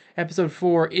 2 episode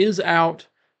 4 is out.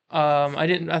 I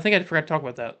think I forgot to talk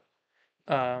about that.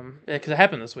 Because it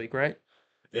happened this week, right?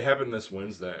 It happened this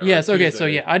Wednesday. Yes. Okay. Tuesday. So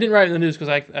yeah, I didn't write it in the news because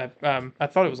I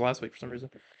thought it was last week for some reason.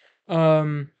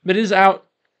 But it is out.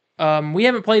 We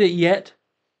haven't played it yet.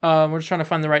 We're just trying to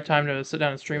find the right time to sit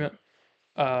down and stream it.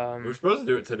 We're supposed to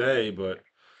do it today, but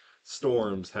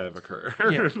storms have occurred.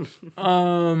 Yeah.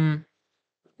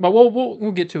 But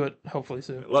we'll get to it hopefully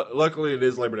soon. Luckily, it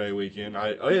is Labor Day weekend.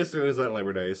 Yes, it is that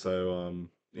Labor Day, so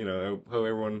hope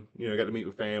everyone got to meet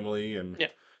with family and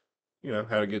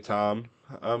had a good time.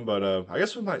 But I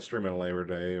guess we might stream it on Labor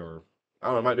Day, or I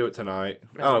don't know, I might do it tonight.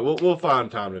 I don't know. We'll find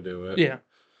time to do it. Yeah.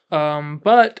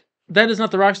 But that is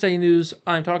not the Rocksteady news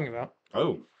I'm talking about.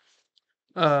 Oh.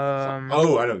 I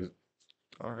know.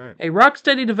 All right. A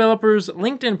Rocksteady developer's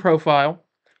LinkedIn profile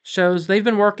shows they've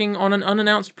been working on an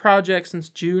unannounced project since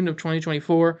June of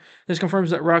 2024. This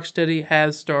confirms that Rocksteady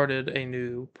has started a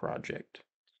new project.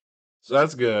 So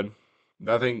that's good.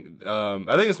 I think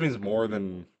this means more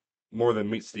than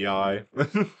meets the eye.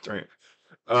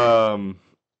 One,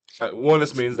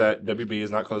 this means that WB is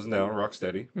not closing down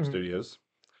Rocksteady Studios,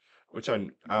 which I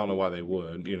don't know why they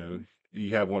would.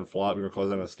 You have one flop, you're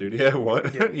closing down a studio.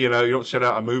 What? Yeah. You don't shut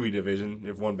out a movie division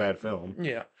if one bad film.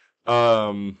 Yeah.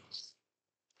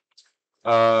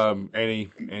 Any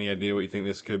idea what you think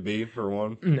this could be for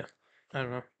one? No, I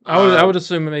don't know. I would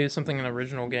assume maybe something an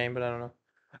original game, but I don't know.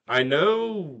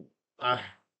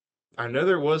 I know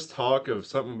there was talk of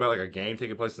something about like a game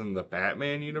taking place in the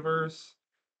Batman universe.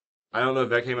 I don't know if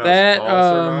that came out as false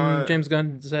or not. James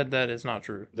Gunn said that is not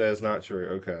true. That is not true.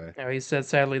 Okay. No, he said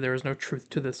sadly there is no truth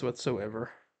to this whatsoever.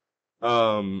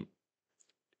 You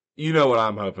know what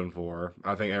I'm hoping for.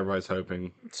 I think everybody's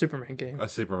hoping Superman game. A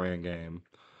Superman game.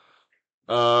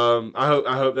 I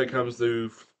hope that comes to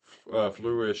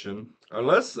fruition.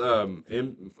 Unless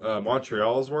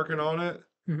Montreal is working on it.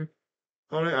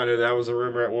 Mm-hmm. I know that was a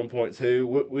rumor at one point too.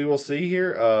 We will see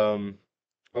here.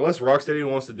 Unless Rocksteady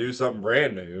wants to do something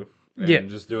brand new and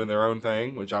just doing their own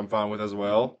thing, which I'm fine with as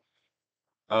well.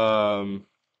 Hope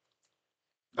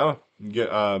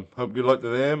good luck to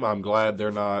them. I'm glad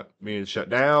they're not being shut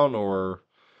down or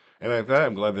anything like that.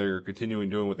 I'm glad they're continuing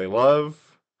doing what they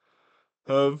love.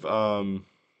 What do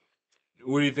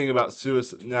you think about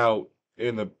Suicide? Now,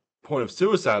 in the point of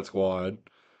Suicide Squad,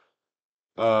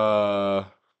 thoughts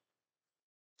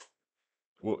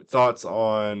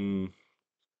on?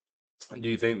 Do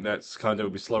you think that's content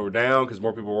will be slower down because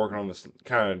more people are working on this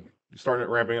kind of starting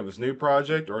ramping up this new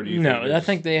project, or do you? No, I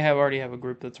think they already have a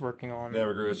group that's working on. They have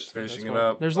a group that's just finishing it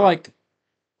up. There's like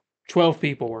 12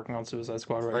 people working on Suicide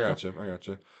Squad right now. I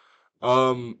gotcha.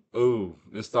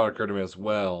 This thought occurred to me as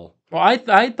well. Well,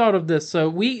 I thought of this. So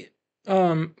we,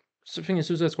 speaking of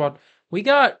Suicide Squad, we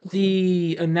got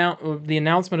the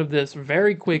announcement of this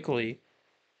very quickly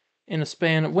in a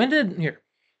span.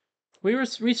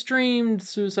 We streamed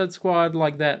Suicide Squad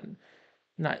like that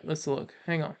night. Let's look.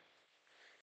 Hang on.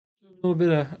 A little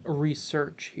bit of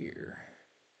research here.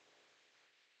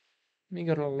 Let me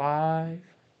go to live.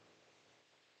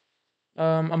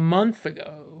 A month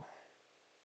ago.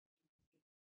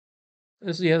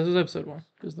 This is episode 1.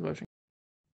 Because the motion.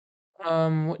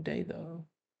 What day though?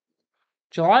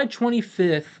 July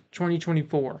 25th,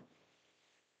 2024.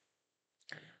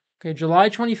 Okay, July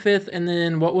 25th, and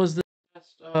then what was the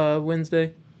last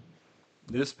Wednesday?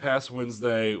 This past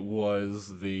Wednesday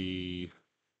was the.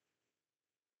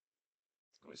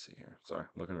 Let me see here. Sorry,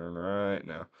 looking at it right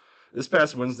now. This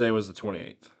past Wednesday was the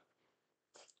 28th.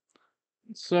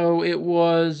 So it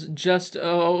was just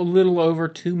a little over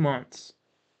 2 months.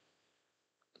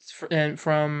 And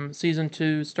from season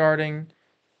 2 starting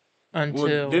until.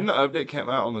 Well, didn't the update come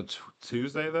out on the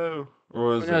Tuesday though, or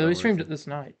was it? No, we streamed it this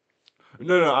night.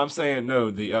 No, I'm saying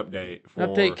no. The update The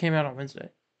update came out on Wednesday.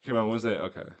 Came out Wednesday.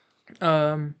 Okay.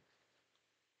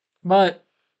 But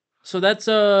so that's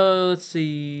let's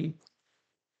see.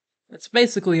 It's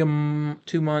basically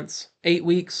 2 months, 8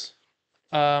 weeks.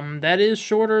 That is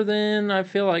shorter than I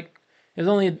feel like. There's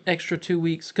only an extra 2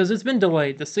 weeks because it's been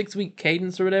delayed. The 6-week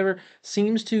cadence or whatever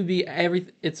seems to be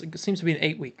it seems to be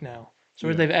an 8-week now.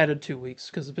 So they've added 2 weeks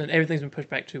because everything's been pushed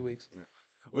back 2 weeks. Yeah.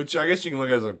 Which I guess you can look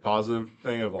at as a positive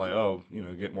thing of like, oh,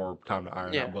 get more time to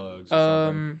iron out bugs. Or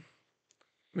something.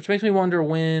 Which makes me wonder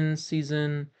when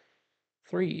season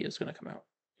 3 is going to come out.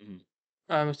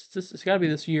 Mm-hmm. It's got to be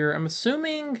this year. I'm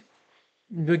assuming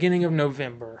beginning of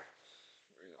November.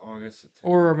 August,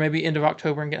 September. Or maybe end of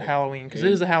October and get Halloween because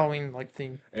it is a Halloween like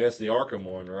theme. And it's the Arkham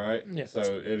one, right? Yeah. So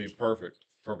it'd be perfect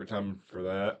time for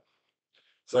that.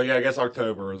 So yeah, I guess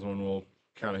October is when we'll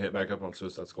kind of hit back up on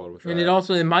Suicide Squad with that.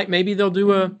 And maybe they'll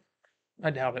do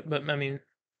I doubt it, but I mean,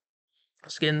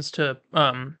 skins to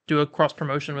do a cross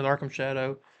promotion with Arkham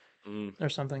Shadow or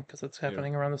something because it's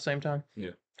happening around the same time.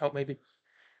 Yeah. Hope maybe.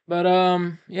 But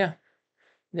yeah,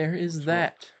 there is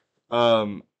that.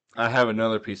 I have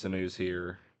another piece of news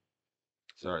here.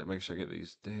 Sorry, make sure I get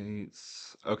these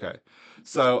dates. Okay,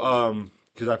 so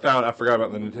because I forgot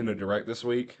about the Nintendo Direct this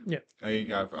week. Yeah,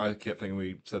 I kept thinking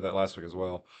we said that last week as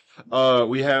well.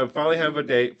 We finally have a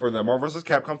date for the Marvel vs.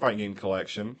 Capcom Fight Game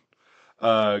Collection.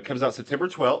 It comes out September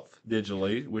 12th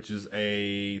digitally, which is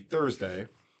a Thursday.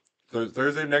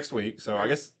 Thursday next week. So I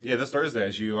guess this Thursday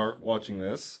as you are watching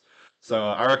this. So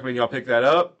I recommend y'all pick that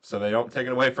up so they don't take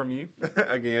it away from you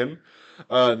again.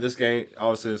 This game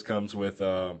obviously comes with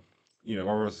Marvel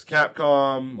vs.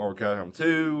 Capcom, Marvel Capcom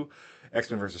 2,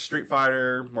 X-Men vs. Street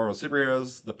Fighter, Marvel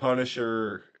Superheroes, The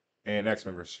Punisher, and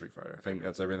X-Men vs. Street Fighter. I think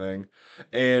that's everything.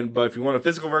 But if you want a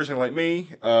physical version like me,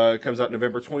 it comes out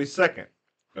November 22nd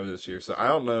of this year. So I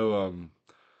don't know,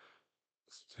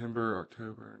 September,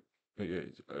 October.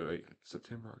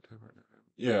 September, October.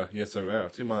 So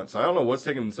 2 months. I don't know what's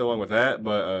taking so long with that,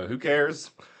 but who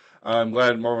cares? I'm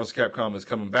glad Marvel vs. Capcom is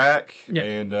coming back,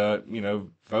 and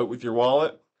vote with your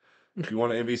wallet. If you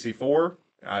want an MVC4,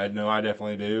 I know I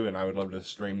definitely do, and I would love to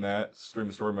stream the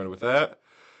story mode with that.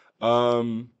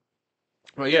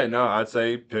 But yeah, no, I'd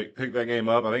say pick that game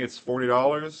up. I think it's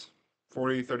 $40,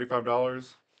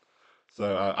 $35.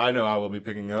 So I know I will be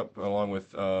picking up along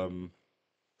with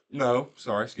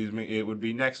excuse me. It would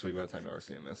be next week by the time y'all are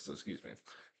seeing this. So excuse me.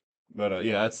 But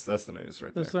yeah, that's the news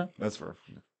right there. That's for.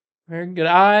 Very good.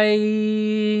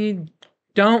 I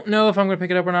don't know if I'm going to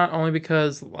pick it up or not, only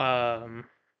because I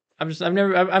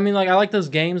like those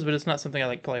games, but it's not something I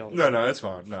like play all the time. No, it's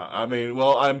fine. No, I mean,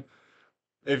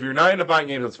 if you're not into fighting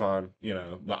games, that's fine,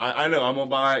 But I know I'm gonna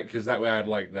buy it because that way I'd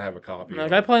like to have a copy.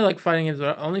 Like, I play like fighting games,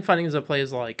 but only fighting games I play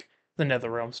is like the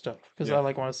NetherRealm stuff because I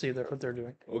want to see what they're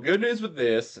doing. Well, good news with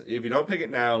this: if you don't pick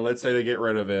it now, let's say they get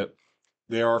rid of it,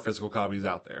 there are physical copies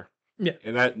out there. Yeah,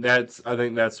 and I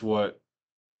think that's what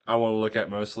I want to look at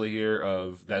mostly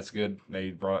here. That's good. They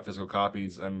brought up physical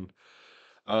copies, and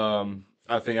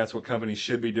I think that's what companies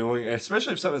should be doing,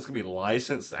 especially if something's going to be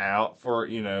licensed out for,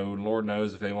 Lord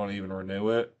knows if they want to even renew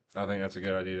it. I think that's a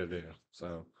good idea to do.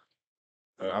 So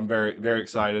I'm very, very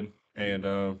excited.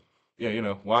 And,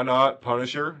 why not?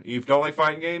 Punisher. If you don't like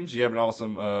fighting games, you have an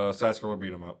awesome side-scroller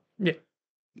beat 'em up. Yeah.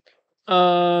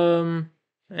 And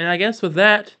I guess with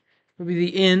that will be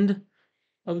the end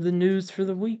of the news for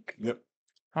the week. Yep.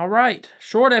 All right,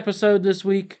 short episode this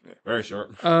week. Yeah, very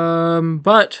short.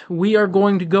 But we are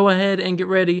going to go ahead and get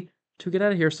ready to get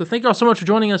out of here. So thank you all so much for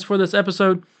joining us for this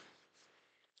episode.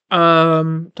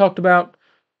 Talked about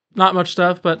not much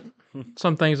stuff, but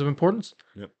some things of importance.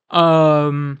 Yep.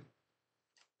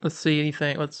 Let's see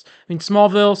anything.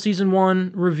 Smallville season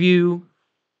 1 review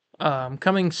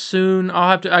coming soon.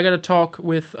 I got to talk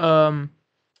with our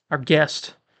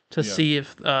guest to see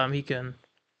if he can.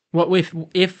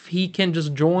 If he can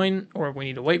just join, or if we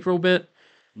need to wait for a bit,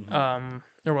 or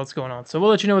what's going on. So we'll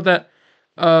let you know with that.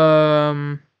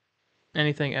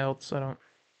 Anything else? I don't.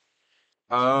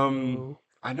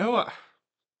 I know.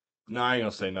 No, I ain't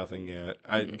gonna say nothing yet.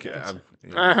 You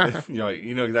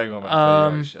know exactly what I'm about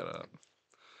to say. Shut up.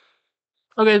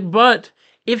 Okay, but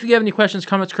If you have any questions,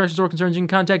 comments, corrections, or concerns, you can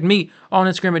contact me on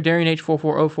Instagram at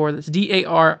DarienH4404. That's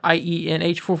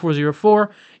DARIENH4404.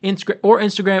 Or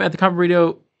Instagram at the Common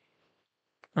Burrito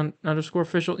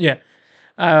 _official. Yeah.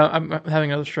 I'm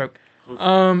having another stroke.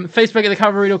 Facebook at the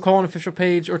Common Burrito official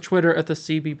page, or Twitter at the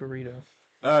CB Burrito.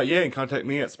 And contact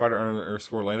me at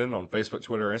Spider_Landon on Facebook,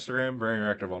 Twitter, or Instagram. Very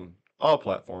interactive on all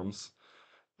platforms.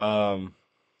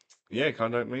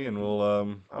 Contact me and we'll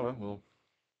I don't know,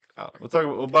 we'll all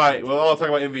talk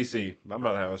about MVC. I'm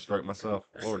about to have a stroke myself.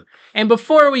 Lord. And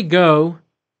before we go,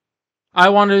 I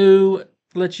want to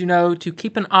let you know to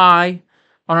keep an eye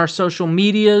on our social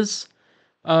medias.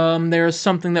 There is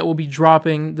something that will be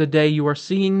dropping the day you are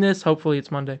seeing this. Hopefully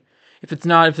it's Monday. If it's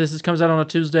not, if this comes out on a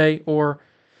Tuesday or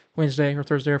Wednesday or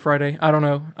Thursday or Friday, I don't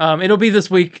know. It'll be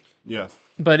this week. Yeah.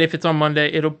 But if it's on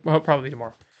Monday, it'll probably be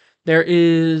tomorrow. There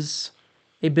is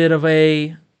a bit of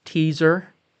a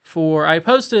teaser for. I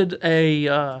posted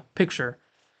a picture,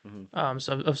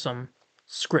 of some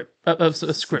scripts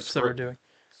that we're doing,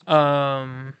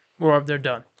 or they're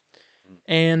done,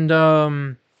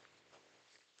 and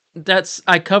that's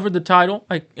I covered the title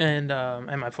and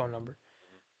my phone number,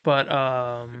 but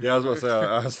I was about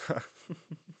to say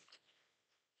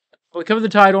we covered the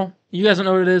title. You guys don't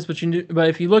know what it is, but but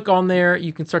if you look on there,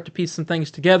 you can start to piece some things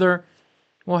together.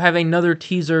 We'll have another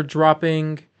teaser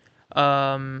dropping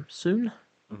soon.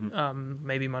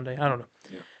 Maybe Monday. I don't know.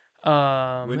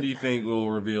 Yeah. When do you think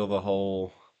we'll reveal the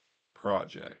whole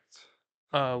project?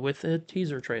 With a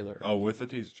teaser trailer. Oh, with a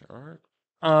teaser trailer.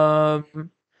 All right.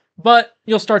 But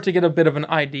you'll start to get a bit of an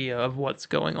idea of what's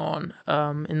going on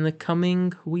in the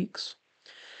coming weeks.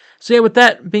 So yeah, with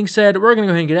that being said, we're going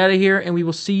to go ahead and get out of here, and we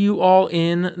will see you all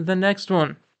in the next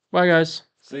one. Bye, guys.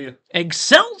 See ya.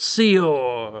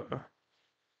 Excelsior!